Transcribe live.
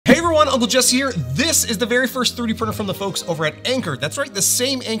Uncle Jessy here. This is the very first 3D printer from the folks over at Anker. That's right, the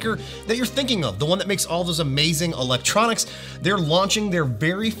same Anker that you're thinking of, the one that makes all those amazing electronics. They're launching their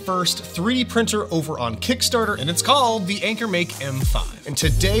very first 3D printer over on Kickstarter, and it's called the AnkerMake M5. And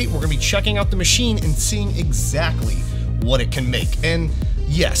today we're gonna be checking out the machine and seeing exactly what it can make. And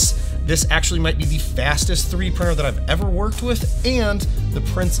yes, this actually might be the fastest 3D printer that I've ever worked with, and the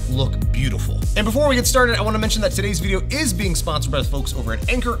prints look beautiful. And before we get started, I want to mention that today's video is being sponsored by the folks over at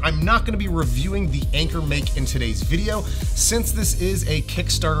Anker. I'm not going to be reviewing the AnkerMake in today's video, since this is a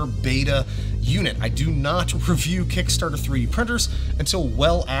Kickstarter beta unit. I do not review Kickstarter 3D printers until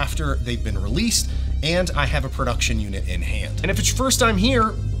well after they've been released, and I have a production unit in hand. And if it's your first time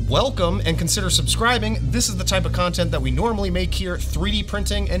here, welcome and consider subscribing. This is the type of content that we normally make here, 3D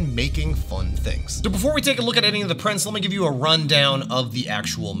printing and making fun things. So before we take a look at any of the prints, let me give you a rundown of the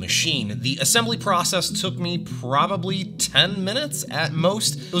actual machine. The assembly process took me probably 10 minutes at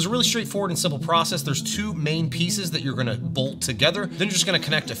most. It was a really straightforward and simple process. There's two main pieces that you're gonna bolt together. Then you're just gonna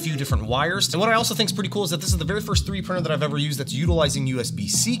connect a few different wires. And what I also think is pretty cool is that this is the very first 3D printer that I've ever used that's utilizing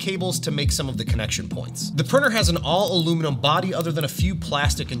USB-C cables to make some of the connection points. The printer has an all aluminum body other than a few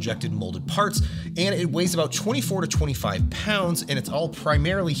plastic injected molded parts, and it weighs about 24 to 25 pounds, and it's all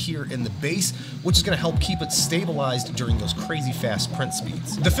primarily here in the base, which is going to help keep it stabilized during those crazy fast print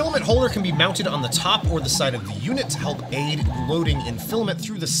speeds. The filament holder can be mounted on the top or the side of the unit to help aid loading in filament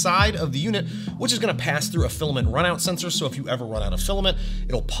through the side of the unit, which is going to pass through a filament runout sensor, so if you ever run out of filament,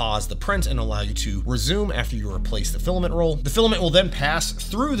 it'll pause the print and allow you to resume after you replace the filament roll. The filament will then pass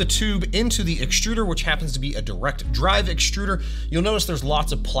through the tube into the extruder, which happens to be a direct drive extruder. You'll notice there's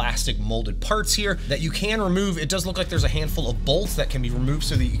lots of plastic molded parts here that you can remove. It does look like there's a handful of bolts that can be removed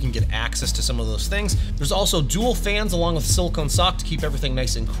so that you can get access to some of those things. There's also dual fans along with silicone sock to keep everything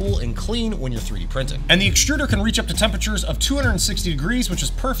nice and cool and clean when you're 3D printing. And the extruder can reach up to temperatures of 260 degrees, which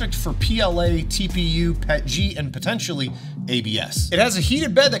is perfect for PLA, TPU, PETG, and potentially ABS. It has a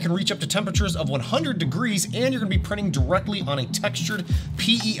heated bed that can reach up to temperatures of 100 degrees, and you're gonna be printing directly on a textured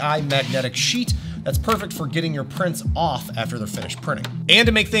PEI magnetic sheet. That's perfect for getting your prints off after they're finished printing. And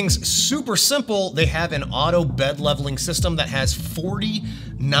to make things super simple, they have an auto bed leveling system that has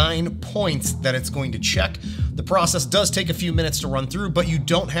 49 points that it's going to check. The process does take a few minutes to run through, but you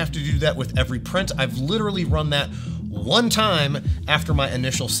don't have to do that with every print. I've literally run that one time after my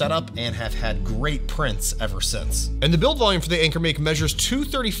initial setup and have had great prints ever since. And the build volume for the AnkerMake measures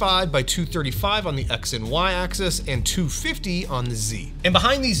 235 by 235 on the X and Y axis and 250 on the Z. And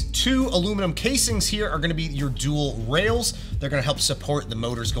behind these two aluminum casings here are gonna be your dual rails. They're gonna help support the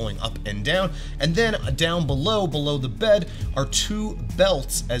motors going up and down. And then down below the bed, are two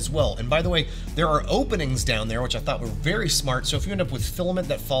belts as well. And by the way, there are openings down there, which I thought were very smart. So if you end up with filament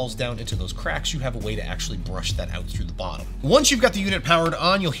that falls down into those cracks, you have a way to actually brush that out through the bottom. Once you've got the unit powered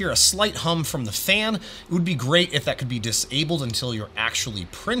on, you'll hear a slight hum from the fan. It would be great if that could be disabled until you're actually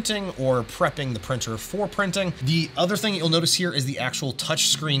printing or prepping the printer for printing. The other thing you'll notice here is the actual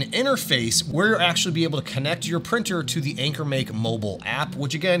touchscreen interface, where you'll actually be able to connect your printer to the AnkerMake mobile app,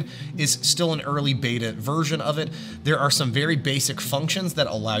 which again is still an early beta version of it. There are some very basic functions that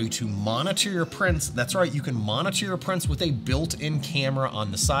allow you to monitor your prints. That's right, you can monitor your prints with a built-in camera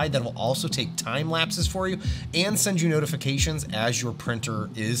on the side that will also take time lapses for you and send you notifications as your printer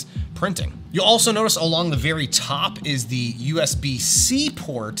is printing. You'll also notice along the very top is the USB-C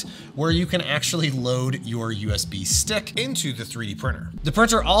port, where you can actually load your USB stick into the 3D printer. The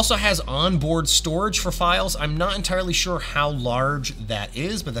printer also has onboard storage for files. I'm not entirely sure how large that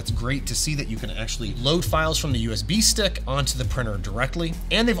is, but that's great to see that you can actually load files from the USB stick onto the printer directly.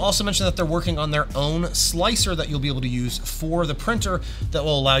 And they've also mentioned that they're working on their own slicer that you'll be able to use for the printer that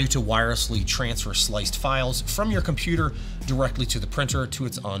will allow you to wirelessly transfer sliced files from your computer directly to the printer to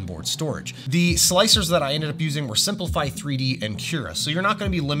its onboard storage. The slicers that I ended up using were Simplify 3D and Cura, so you're not going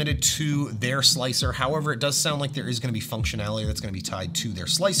to be limited to their slicer. However, it does sound like there is going to be functionality that's going to be tied to their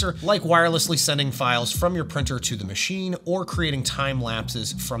slicer, like wirelessly sending files from your printer to the machine or creating time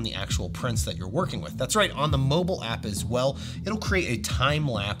lapses from the actual prints that you're working with. That's right, on the mobile app as well, it'll create a time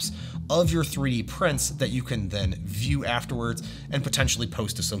lapse of your 3D prints that you can then view afterwards and potentially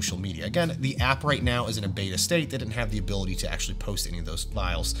post to social media. Again, the app right now is in a beta state. They didn't have the ability to actually post any of those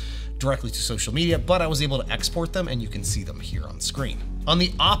files directly to social media, but I was able to export them and you can see them here on screen. On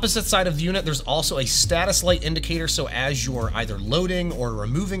the opposite side of the unit, there's also a status light indicator, so as you're either loading or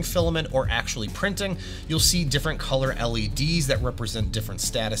removing filament or actually printing, you'll see different color LEDs that represent different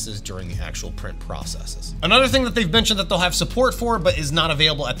statuses during the actual print processes. Another thing that they've mentioned that they'll have support for, but is not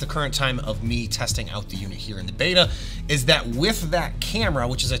available at the current time of me testing out the unit here in the beta, is that with that camera,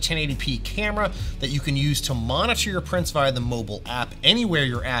 which is a 1080p camera that you can use to monitor your prints via the mobile app anywhere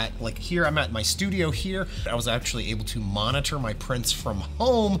you're at. Like here, I'm at my studio here. I was actually able to monitor my prints from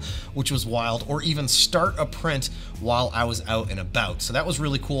home, which was wild, or even start a print while I was out and about. So that was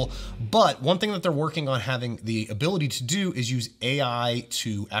really cool. But one thing that they're working on having the ability to do is use AI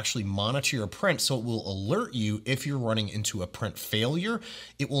to actually monitor your print, so it will alert you if you're running into a print failure.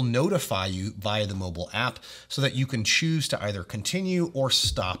 It will notify you via the mobile app so that you can choose to either continue or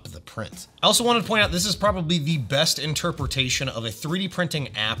stop the print. I also wanted to point out this is probably the best interpretation of a 3D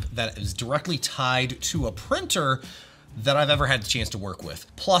printing app that is directly tied to a printer that I've ever had the chance to work with.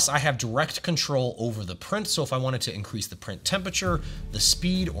 Plus, I have direct control over the print, so if I wanted to increase the print temperature, the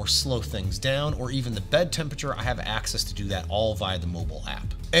speed, or slow things down, or even the bed temperature, I have access to do that all via the mobile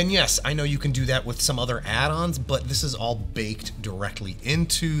app. And yes, I know you can do that with some other add-ons, but this is all baked directly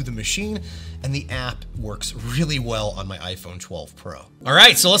into the machine, and the app works really well on my iPhone 12 Pro. All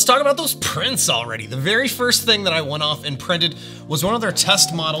right, so let's talk about those prints already. The very first thing that I went off and printed was one of their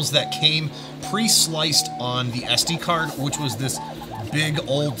test models that came pre-sliced on the SD card, which was this big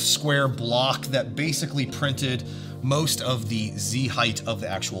old square block that basically printed most of the Z height of the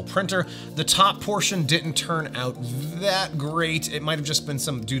actual printer. The top portion didn't turn out that great. It might have just been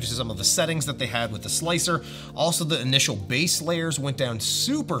due to some of the settings that they had with the slicer. Also, the initial base layers went down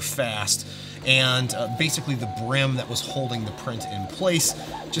super fast, and basically the brim that was holding the print in place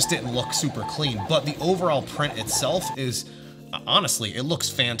just didn't look super clean. But the overall print itself is, honestly, it looks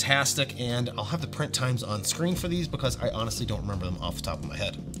fantastic, and I'll have the print times on screen for these because I honestly don't remember them off the top of my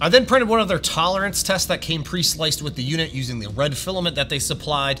head. I then printed one of their tolerance tests that came pre-sliced with the unit using the red filament that they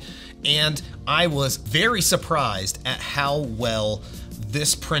supplied, and I was very surprised at how well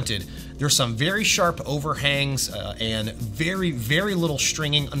this printed. There's some very sharp overhangs and very, very little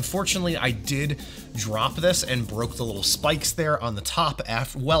stringing. Unfortunately, I did drop this and broke the little spikes there on the top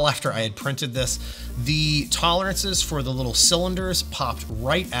well after I had printed this. The tolerances for the little cylinders popped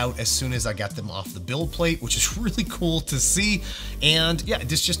right out as soon as I got them off the build plate, which is really cool to see. And yeah,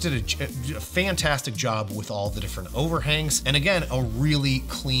 this just did a fantastic job with all the different overhangs. And again, a really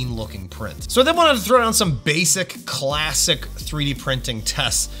clean looking print. So I then wanted to throw down some basic classic 3D printing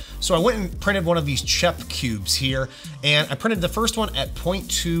tests. So I went and printed one of these CHEP cubes here, and I printed the first one at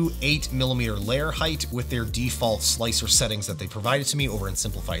 0.28 millimeter layer height with their default slicer settings that they provided to me over in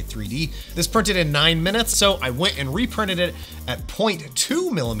Simplified 3D. This printed in 9 minutes, so I went and reprinted it at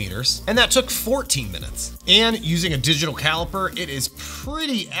 0.2 millimeters, and that took 14 minutes. And using a digital caliper, it is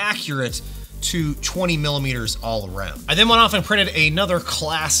pretty accurate to 20 millimeters all around. I then went off and printed another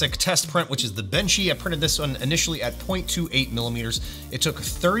classic test print, which is the Benchy. I printed this one initially at 0.28 millimeters. It took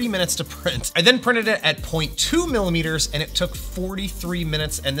 30 minutes to print. I then printed it at 0.2 millimeters, and it took 43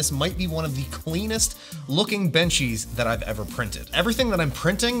 minutes, and this might be one of the cleanest looking Benchies that I've ever printed. Everything that I'm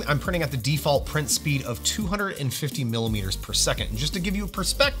printing at the default print speed of 250 millimeters per second. And just to give you a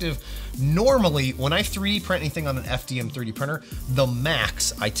perspective, normally when I 3D print anything on an FDM 3D printer, the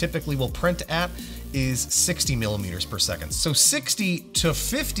max I typically will print at is 60 millimeters per second. So 60 to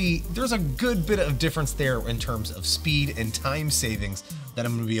 50, there's a good bit of difference there in terms of speed and time savings that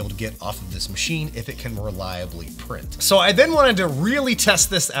I'm gonna be able to get off of this machine if it can reliably print. So I then wanted to really test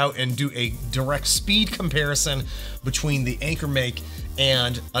this out and do a direct speed comparison between the AnkerMake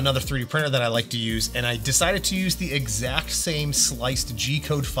and another 3D printer that I like to use, and I decided to use the exact same sliced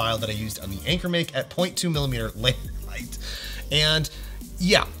G-code file that I used on the AnkerMake at 0.2 millimeter layer height. And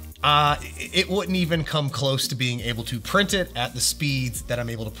yeah, it wouldn't even come close to being able to print it at the speeds that I'm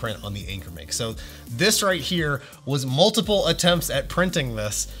able to print on the AnkerMake. So this right here was multiple attempts at printing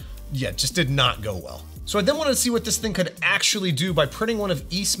this. Yeah, just did not go well. So I then wanted to see what this thing could actually do by printing one of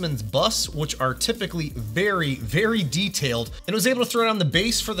Eastman's busts, which are typically very, very detailed, and was able to throw down the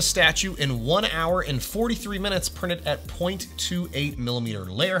base for the statue in 1 hour and 43 minutes, printed at 0.28 millimeter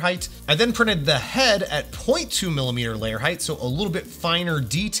layer height. I then printed the head at 0.2 millimeter layer height, so a little bit finer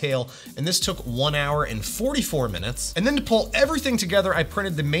detail, and this took 1 hour and 44 minutes. And then to pull everything together, I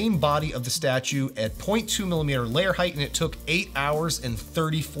printed the main body of the statue at 0.2 millimeter layer height, and it took 8 hours and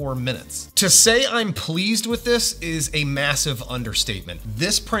 34 minutes. To say I'm pleased with this is a massive understatement.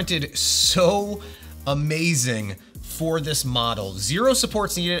 This printed so amazing for this model. Zero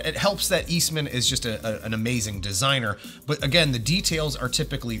supports needed. It helps that Eastman is just an amazing designer, but again, the details are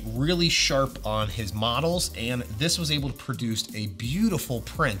typically really sharp on his models, and this was able to produce a beautiful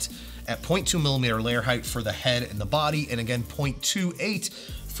print at 0.2mm layer height for the head and the body, and again 0.28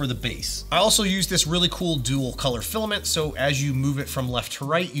 for the base. I also used this really cool dual color filament, so as you move it from left to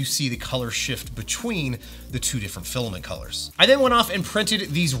right, you see the color shift between the two different filament colors. I then went off and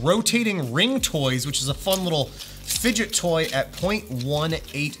printed these rotating ring toys, which is a fun little fidget toy at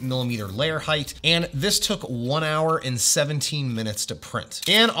 0.18mm layer height, and this took 1 hour and 17 minutes to print.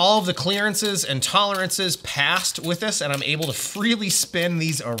 And all of the clearances and tolerances passed with this, and I'm able to freely spin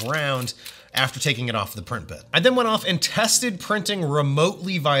these around after taking it off the print bed. I then went off and tested printing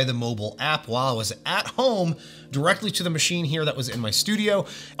remotely via the mobile app while I was at home directly to the machine here that was in my studio.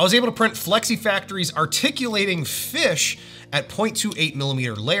 I was able to print Flexi Factory's articulating fish at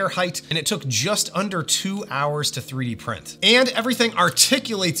 0.28mm layer height, and it took just under 2 hours to 3D print. And everything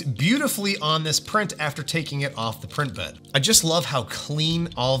articulates beautifully on this print after taking it off the print bed. I just love how clean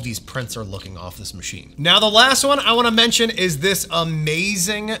all of these prints are looking off this machine. Now, the last one I wanna mention is this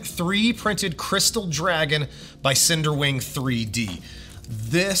amazing 3D printed Crystal Dragon by Cinderwing 3D.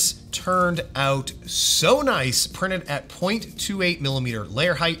 This turned out so nice, printed at 0.28mm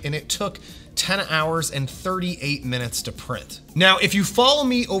layer height, and it took 10 hours and 38 minutes to print. Now, if you follow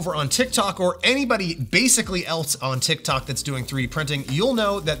me over on TikTok, or anybody basically else on TikTok that's doing 3D printing, you'll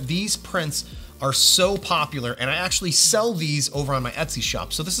know that these prints are so popular, and I actually sell these over on my Etsy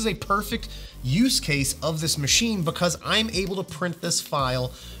shop. So this is a perfect use case of this machine because I'm able to print this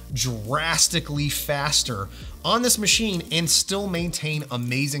file drastically faster on this machine and still maintain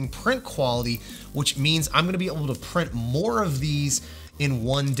amazing print quality, which means I'm gonna be able to print more of these in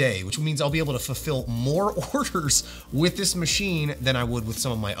one day, which means I'll be able to fulfill more orders with this machine than I would with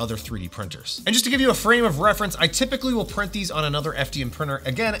some of my other 3D printers. And just to give you a frame of reference, I typically will print these on another FDM printer,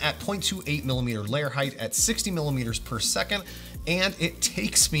 again at 0.28mm layer height at 60mm per second, and it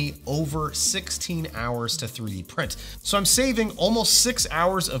takes me over 16 hours to 3D print. So I'm saving almost 6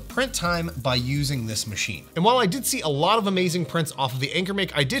 hours of print time by using this machine. And while I did see a lot of amazing prints off of the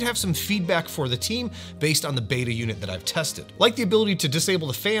AnkerMake, I did have some feedback for the team based on the beta unit that I've tested. Like the ability to disable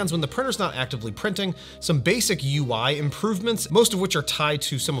the fans when the printer's not actively printing, some basic UI improvements, most of which are tied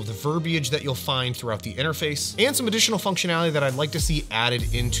to some of the verbiage that you'll find throughout the interface, and some additional functionality that I'd like to see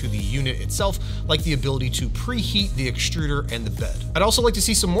added into the unit itself, like the ability to preheat the extruder and the bed. I'd also like to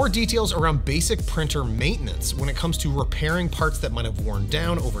see some more details around basic printer maintenance when it comes to repairing parts that might have worn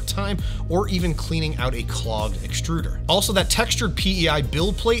down over time, or even cleaning out a clogged extruder. Also, that textured PEI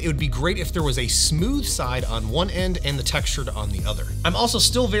build plate, it would be great if there was a smooth side on one end and the textured on the other. I'm also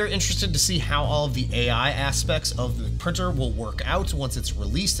still very interested to see how all of the AI aspects of the printer will work out once it's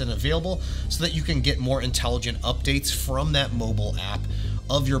released and available, so that you can get more intelligent updates from that mobile app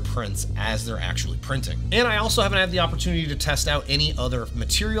of your prints as they're actually printing. And I also haven't had the opportunity to test out any other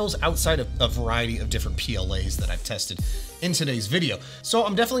materials outside of a variety of different PLAs that I've tested in today's video. So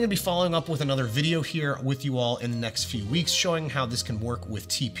I'm definitely gonna be following up with another video here with you all in the next few weeks, showing how this can work with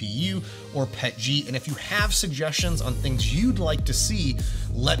TPU or PETG. And if you have suggestions on things you'd like to see,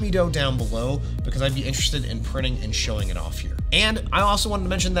 let me know down below, because I'd be interested in printing and showing it off here. And I also wanted to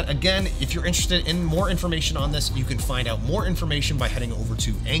mention that, again, if you're interested in more information on this, you can find out more information by heading over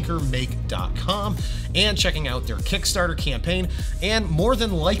to AnkerMake.com and checking out their Kickstarter campaign. And more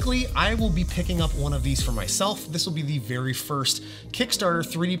than likely, I will be picking up one of these for myself. This will be the very first Kickstarter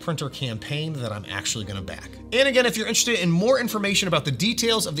 3D printer campaign that I'm actually gonna back. And again, if you're interested in more information about the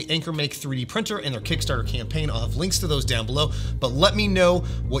details of the AnkerMake 3D printer and their Kickstarter campaign, I'll have links to those down below. But let me know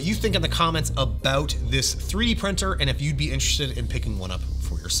what you think in the comments about this 3D printer, and if you'd be interested in picking one up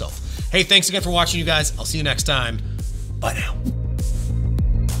for yourself. Hey, thanks again for watching, you guys. I'll see you next time. Bye now.